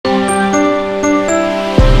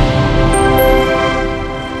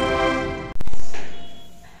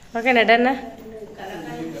ఓకేనా done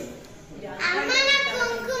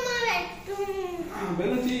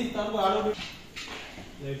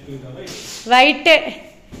white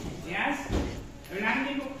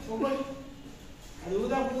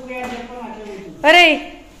అరే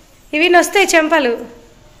ఇవి నొస్తాయి చెంపలు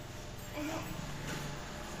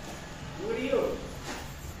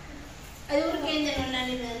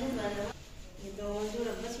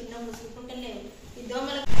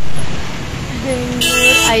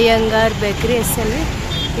అయ్యంగార్ బేకరీ ఎస్ఎల్వి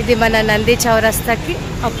ఇది మన నంది చౌరస్తాకి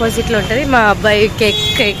ఆపోజిట్లో ఉంటుంది మా అబ్బాయి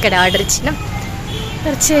కేక్ ఇక్కడ ఆర్డర్ ఇచ్చినాం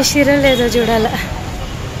చేసిరో లేదో చూడాల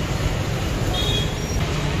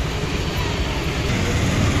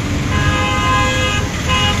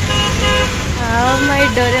my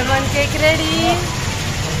Doraemon cake ready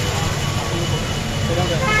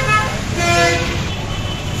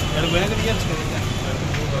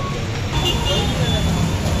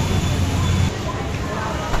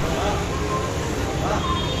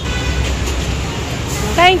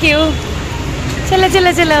thank you चलो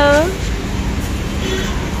चलो चलो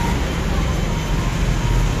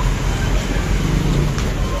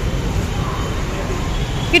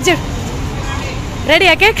किचु रेडी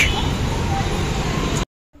है cake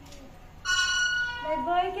my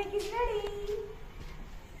boy cake is ready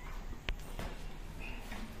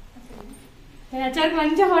यार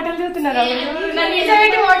మంచి హోటల్ చూస్తున్నారు నన్ను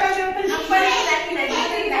నిజమైన హోటల్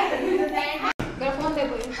చూస్తున్నారు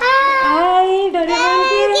హాయ్ డోరేమాన్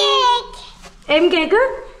కేక్ ఏం కేక్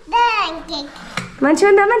మంచిగా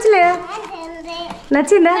ఉందా మంచిలేదా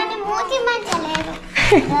నచ్చిందా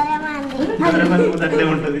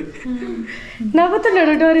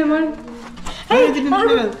నవ్వుతున్నాడు డోరేమాన్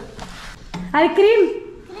అది క్రీమ్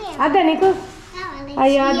అద్దా నీకు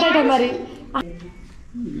అయ్యో అద్దట మరి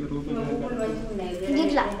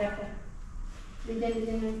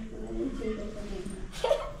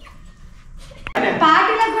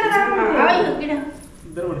పార్టీలకు కూడా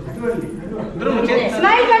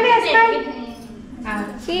స్మైల్ కండి స్మైల్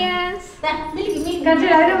సియస్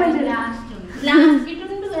గజ్జల అరే మంచి లాస్ట్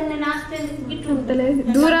గిట్టుండు గన్న లాస్ట్ గిట్టుంటలే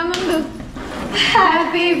దూరం ఉండు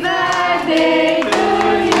happy birthday to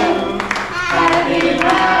you happy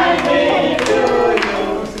birthday to you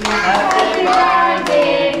happy birthday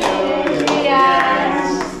to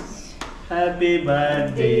CS happy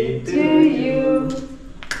birthday to you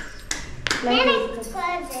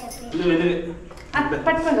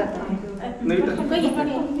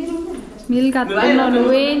milk అత్తన్నావు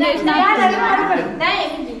నువ్వేం చేసినా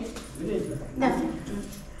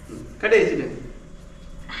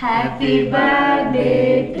happy birthday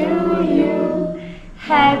to you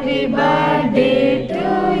happy birthday to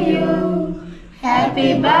you happy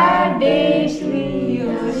birthday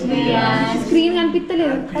Sriya screen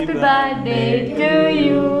కనిపిస్తలేదు happy birthday to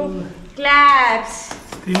you claps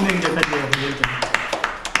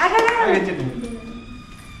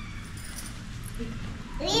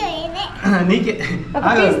నీకే ఒక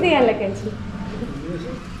piece తీయాలి కంచి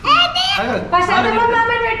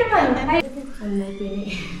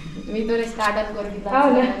మీతోనే start అనుకోరు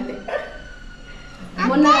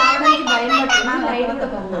మొన్న రావడానికి భయం పడుతుంది లైట్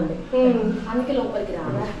పడుతుంది అందుకే లోపలికి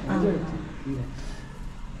రావాలి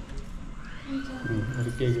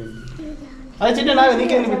అది చిన్న నాకు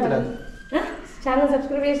నీకేం అనిపిస్తుంది ఛానల్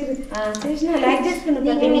సబ్స్క్రైబ్ చేసి లైక్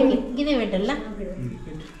చేసుకున్నా ఇదే పెట్టాలా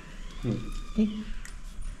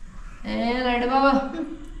రండి బాబా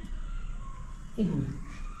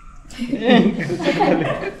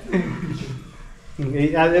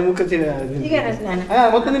అదే ముక్క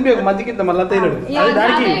మొత్తం నింపి మధ్యకి మళ్ళీ తినడు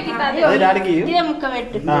అదే డాడీకి ఇదే ముక్క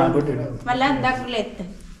పెట్టు మళ్ళీ దగ్గరలో ఎత్తా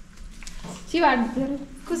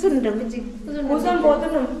కూర్చుంటాం కూర్చొని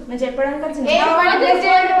పోతున్నాం మేము చెప్పడానికి కూర్చుండ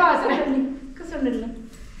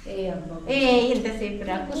ఎంతసేపు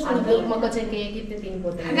రా మాకు వచ్చే కేక్ ఇస్తే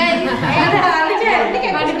తినిపోతాం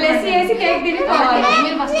ప్లస్ చేసి కేక్ తినిపోవాలి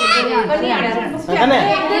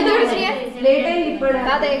లేట్ అయింది ఇప్పుడు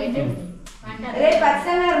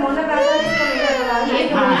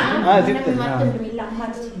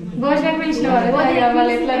భోజనం పిలిచిన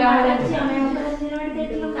వాళ్ళు ఎట్లా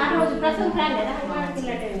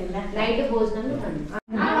నైట్ భోజనం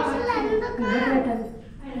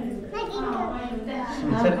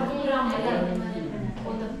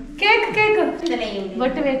కేక్ కేక్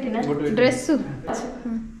బొట్టు పెట్టిన డ్రెస్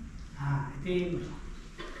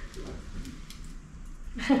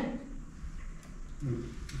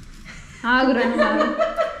ఆగురా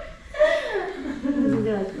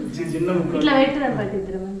ఇట్లా పెట్టిన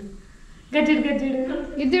పట్టిద్దరు గజ్జిడు గజ్జిడు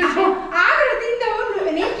ఇద్దరు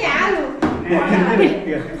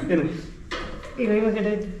ఇగో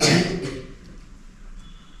ఒకటి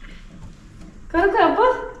కొరకు అబ్బో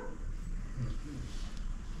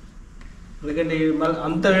ఎందుకంటే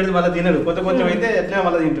అంత పెడితే మళ్ళీ తినడు, కొంచెం అయితే ఎట్లా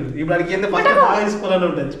మళ్ళీ తింటాడు. ఇప్పుడు అడిగి ఏంటంటే ఫస్ట్ బాగా తీసుకోవాలని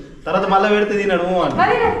ఉంటుంది, తర్వాత మళ్ళీ పెడితే తినడు అంటే.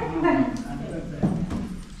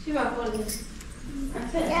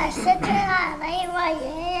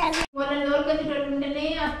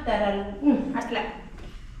 అట్లా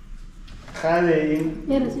కాదే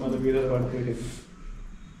మళ్ళీ వీడియో పడుతుంది.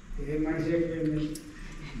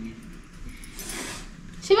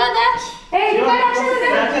 శివదా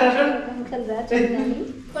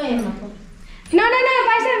నో నో నో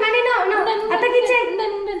పైసలు money no no అత్తకిచ్చే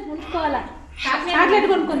ఉంచుకోవాలా chocolate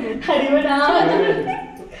కొనుక్కుంది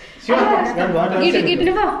Git Git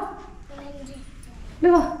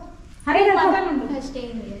నువ్వు అరే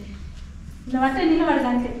నిలబడదా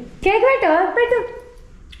అంతే కేక్ పెట్టు పెట్టు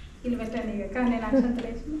ఇది పెట్టండి కానీ నేను అక్షంతలు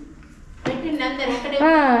వేసిన పెట్టింది అందరు ఒకటే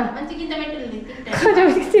మంచి కింద పెట్టింది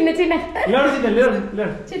చిన్న చిన్న చిన్న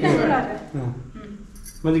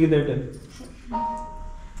మంచి కింద పెట్టండి.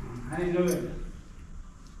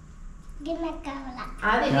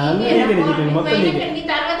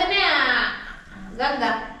 తర్వాతనే గంగ,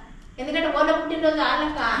 ఎందుకంటే ఓల పుట్టినరోజు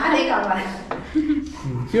వాళ్ళకి అదే కావాలి.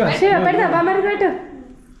 పెడతా బామ్మకి పెట్టు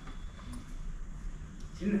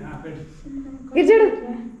గిచ్చుడు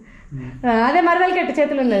అదే మరదలకి ఎట్టు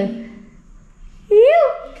చేతులు ఉన్నది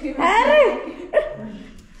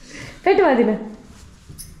పెట్టు వదిన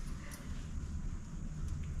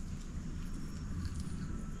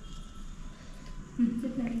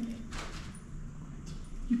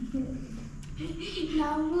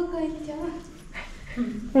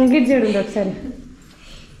గిచ్చుడు ఒకసారి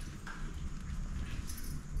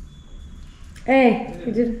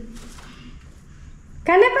గిచ్చుడు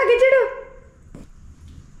కన్నప్ప గిచ్చుడు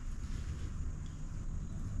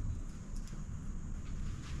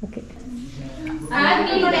ఓకే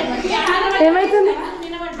ఏమైతుంది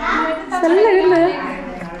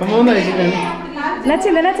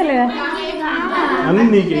నచ్చిందా నచ్చలేదా అన్ని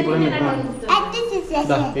నీకే ఇప్పుడు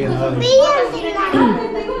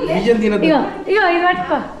ఇగో ఇగో ఇది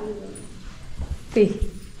పట్టుకో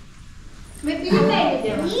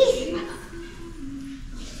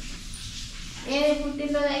ఏది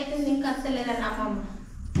పుట్టినరోజు అయితే ఇంకా అత్తలేదా నా అమ్మమ్మ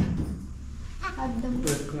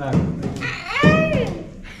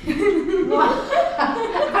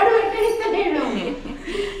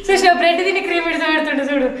చూసిన బ్రెడ్ తిని క్రీమ్ పెడితే పెడుతుండే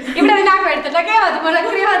చూడు, ఇప్పుడు అది నాకు పెడతా నాకే వద్దు మన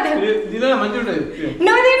క్రీమ్ వద్దు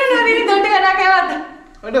నువ్వు తిని దొడ్డుగా నాకే వద్దు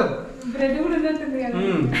బ్రెడ్ కూడా ఉన్నట్టుంది కదా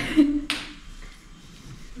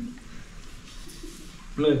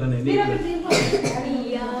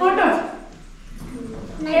ఫోటో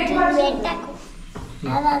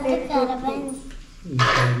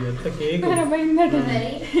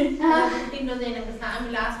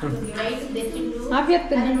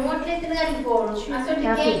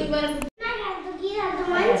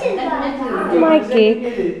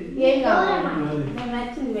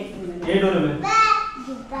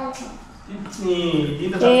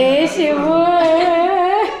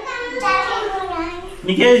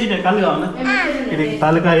నీకే కళ్ళు కావాలా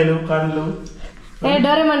తలకాయలు కళ్ళు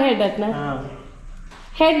డోరేమన్ హెడ్ అట్నా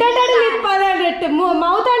హెడ్ అంటాడు నీకు పదండి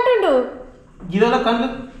మౌత్ అంటుండు గిదోల కళ్ళు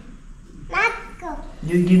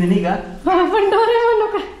గిది నీగా డోరేమన్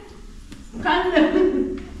ఒక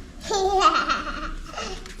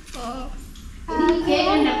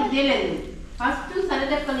తెలియదు ఫస్ట్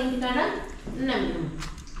సరదక్కల ఇంటికాడ ఉన్నాం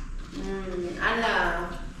అలా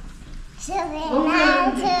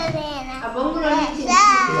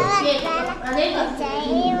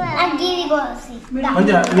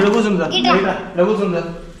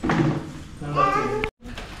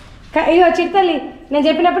ఇగో చిత్తల్లి నేను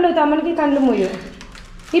చెప్పినప్పుడు నువ్వు తమ్మునికి కళ్ళు మూయు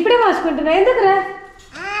ఇప్పుడే మోసుకుంటున్నా ఎందుకురా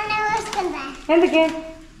ఎందుకే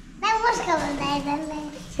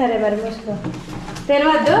సరే మరి మోసుకో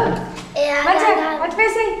తెలియద్దు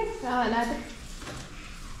వచ్చేసి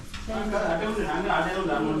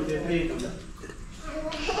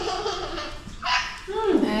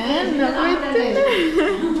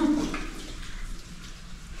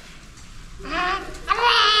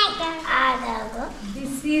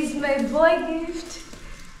This is my boy gift.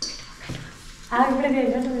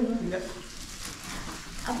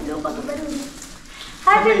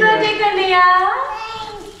 Happy birthday Kanaya.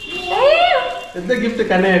 పెద్ద గిఫ్ట్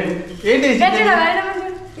కన్నయ్యకు ఏంటి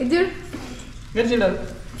ఇది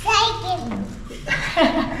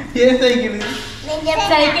ఏ సైకిల్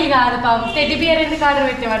సైకిల్ కాదు పాపం టెడ్డీ బియర్ ఎందుకు ఆర్డర్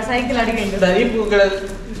పెట్టేవాడు సైకిల్ అడిగిండు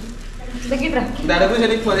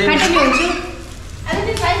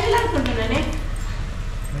అది సైకిల్ అనుకుంటున్నానే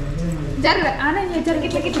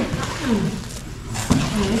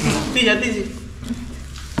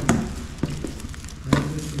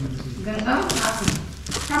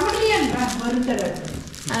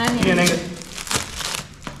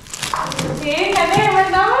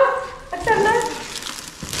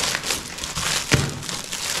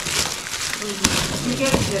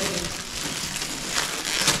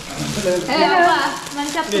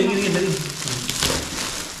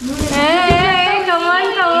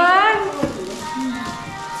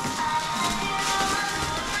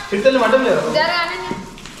చిట్టలు మటం లేదు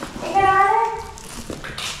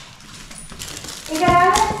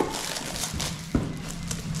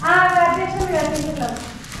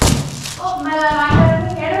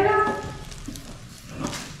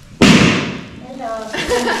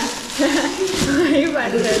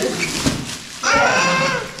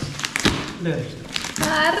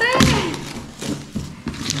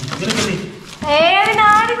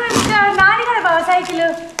నాది కదా బాబా సైకిల్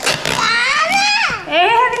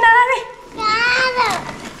ఏది నాది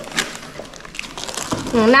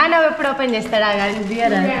నాన్న ఎప్పుడు ఓపెన్ చేస్తాడా కానీ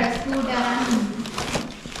బియరా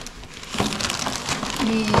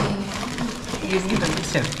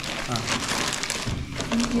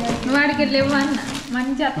వాడికి లేవు అన్న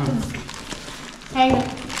మంచి వస్తుంది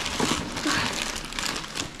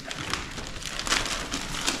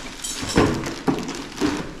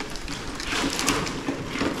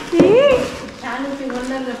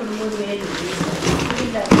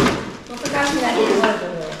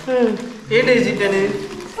ఏంటి చిట్ అనేది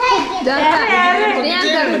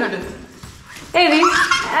ఏది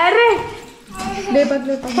అరే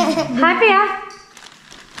హ్యాపీయా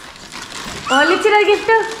వాళ్ళు ఇచ్చిన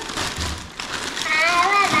గిఫ్ట్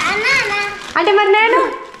అంటే మరి నేను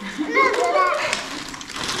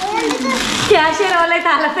క్యాషియర్ వాళ్ళైతే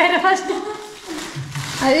అలా పేరు ఫస్ట్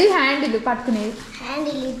అది హ్యాండిల్ పట్టుకునేది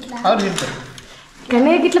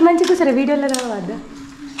కానీ ఇట్లా మంచిగా కూర్చోరు వీడియోలో రావద్దా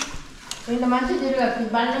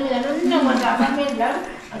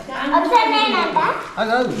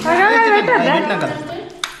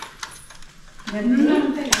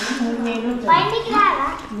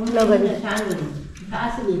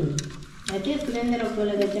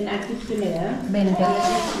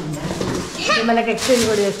మనకి ఎక్స్చేంజ్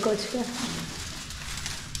కూడా చేసుకోవచ్చు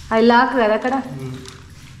అది లాక్ కదా అక్కడ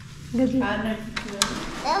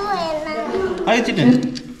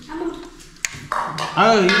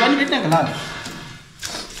ఇవన్నీ పెట్టాం కదా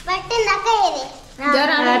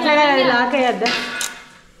అట్లా లాక్ అయ్యద్దా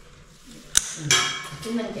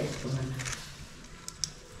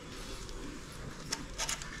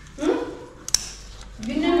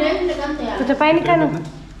కొంచెం పైన కాను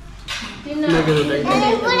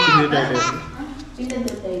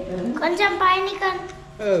కొంచెం పైన కాను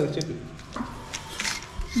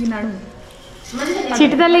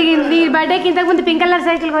చిట్టు తల్లి నీ బర్త్డేకి ఇంతకు ముందు పింక్ కలర్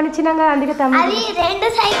సైకిల్ కొనిచ్చినాక అందుకే అది రెండు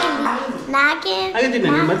సైకిల్ నాకే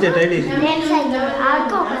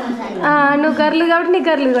నువ్వు గర్లు కాబట్టి నీకు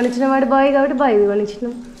గర్లు కొనిచ్చిన వాడు బాయ్ కాబట్టి బాయ్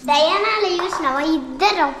కొనిచ్చినాం డయానాలు చూసినావా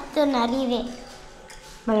ఇద్దరు ఒప్పుతున్నారు ఇవే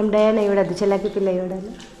మనం డయానా ఇవ్వడద్దు చెల్లకి పిల్ల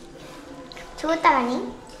ఇవ్వడాలి చూస్తావని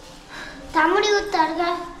తమ్ముడు చూస్తాడుగా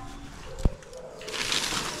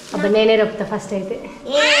అబ్బా నేనే రొప్పుతా ఫస్ట్ అయితే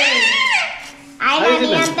ఆయన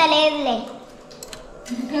నీ అంత లేదులే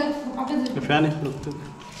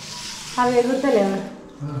అవి ఎగురుతలేవా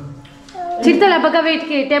చిట్టలు అబ్బగా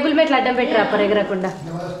వీటికి టేబుల్ మేట్లు అడ్డం పెట్టరా అప్పర్ ఎగరకుండా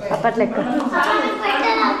అప్పట్లెక్క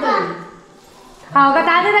ఒక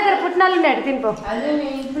తాత దగ్గర పుట్టినాలు ఉన్నాడు తినిపో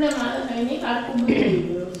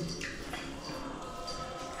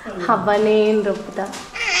అబ్బా నేను రొప్పుతా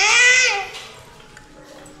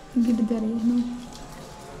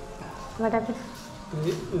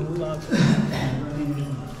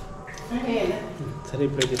సరే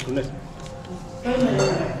ఇప్పుడు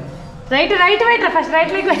రైట్ రైట్ పెట్టరా ఫస్ట్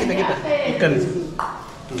రైట్ లెగ్ ఇక్కడ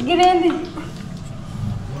ఇదేంది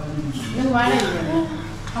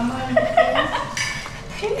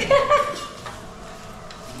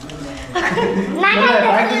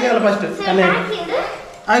first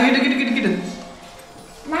Git Git Git Git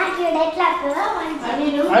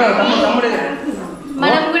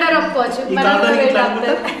మనం కూడా రొప్పుకోవచ్చు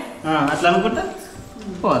అట్లా అనుకుంటా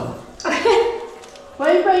పోవాలి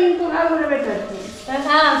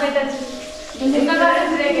పెట్టచ్చు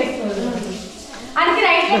అందుకే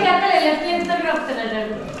రైట్ లెగ్ అక్కడ లెఫ్ట్ లెగ్ తో రొప్పుతున్నాడు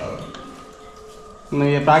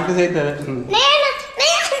ప్రాక్టీస్ అయితే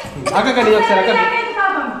అక్కడ ఒకసారి అక్కడ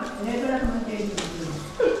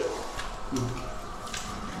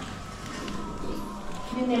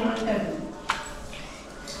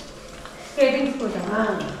స్కేటింగ్ స్కూల్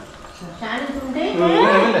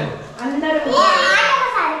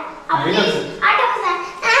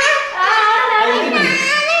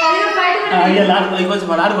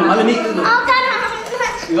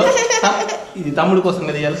ఇది తమ్ముడు కోసం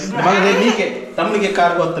కదా మళ్ళీ నీకే తమ్ముడికి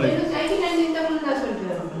కారు వస్తలేదు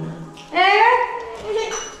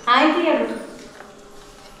ఆయన తీయడు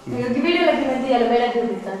వీడియోలకి తీయాలి వేళ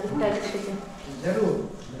చూపిస్తాను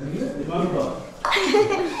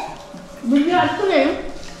ముందు అడుగుతున్నాయి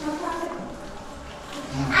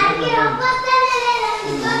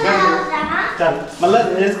చాలు మళ్ళీ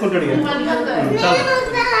వేసుకుంటాడు ఇక చాలు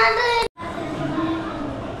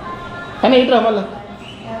కానీ ఇట్రా మళ్ళీ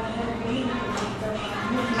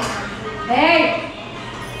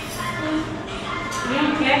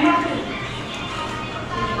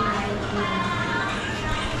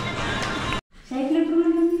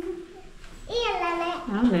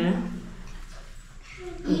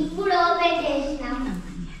ఇప్పుడు ఓపెన్ చేసినాం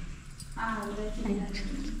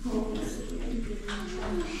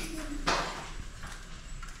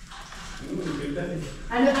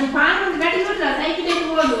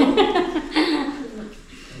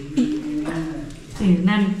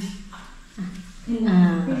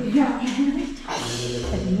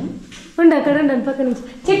ఉండు అక్కడ ఉండండి పక్క నుంచి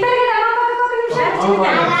చెప్పారు కదా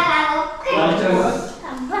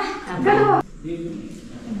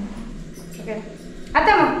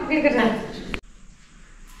అత్తమ్మ ఇక్కడ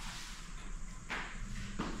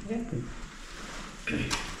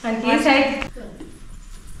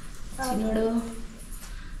చిన్నోడు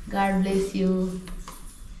గాడ్ బ్లెస్ యూ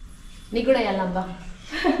నీకు కూడా వేయాలబ్బా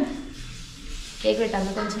కేక్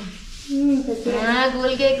పెట్టాలి కొంచెం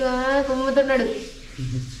కూల్ కేక్ కుమ్ముతున్నాడు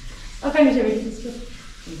ఒక నిమిషం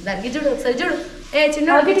దానికి చూడు ఒకసారి చూడు ఏ చిన్న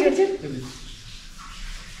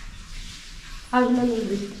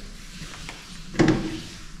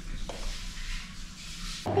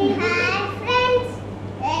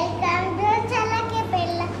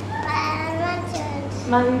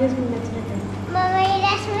మా వీడియోస్ మీకు నచ్చినట్టు మా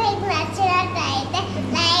వీడియోస్ మీకు నచ్చినట్టయితే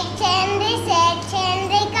లైక్ చేయండి, షేర్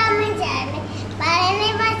చేయండి, కామెంట్ చేయండి. మరిన్ని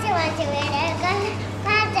మంచి మంచి వీడియోలు కోసం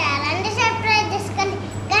మా ఛానల్ని సబ్స్క్రైబ్ చేసుకోండి.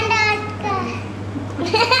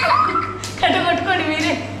 గంట కొట్టుకోండి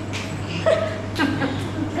మీరే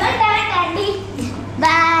కొట్టండి.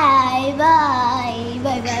 Bye bye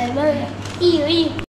bye bye bye.